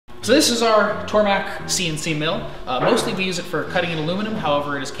So this is our Tormach CNC mill. Mostly we use it for cutting in aluminum,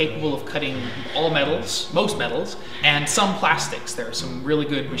 however it is capable of cutting all metals, most metals, and some plastics. There are some really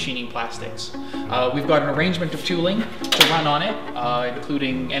good machining plastics. We've got an arrangement of tooling to run on it,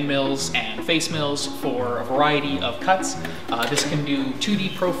 including end mills and face mills for a variety of cuts. This can do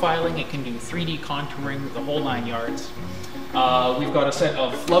 2D profiling, it can do 3D contouring, the whole 9 yards. We've got a set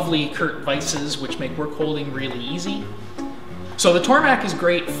of lovely Kurt vices which make work holding really easy. So the Tormach is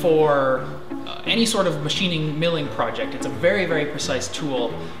great for any sort of machining milling project. It's a very, very precise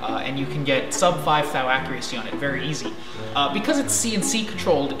tool and you can get sub 5 thou accuracy on it very easy. Because it's CNC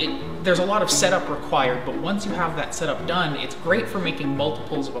controlled, there's a lot of setup required, but once you have that setup done, it's great for making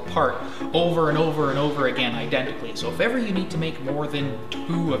multiples of a part over and over and over again identically. So if ever you need to make more than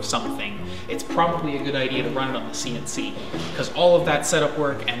 2 of something, it's probably a good idea to run it on the CNC, because all of that setup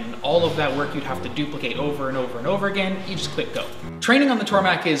work and all of that work you'd have to duplicate over and over and over again, you just click go. Training on the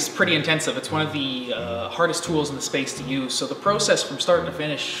Tormach is pretty intensive. It's one of the hardest tools in the space to use. So the process from start to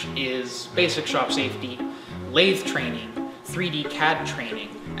finish is basic shop safety, lathe training, 3D CAD training,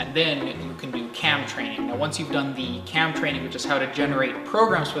 and then you can do CAM training. Now once you've done the CAM training, which is how to generate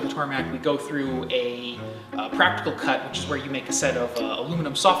programs for the Tormach, we go through a practical cut, which is where you make a set of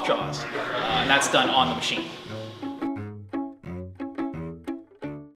aluminum soft jaws, and that's done on the machine.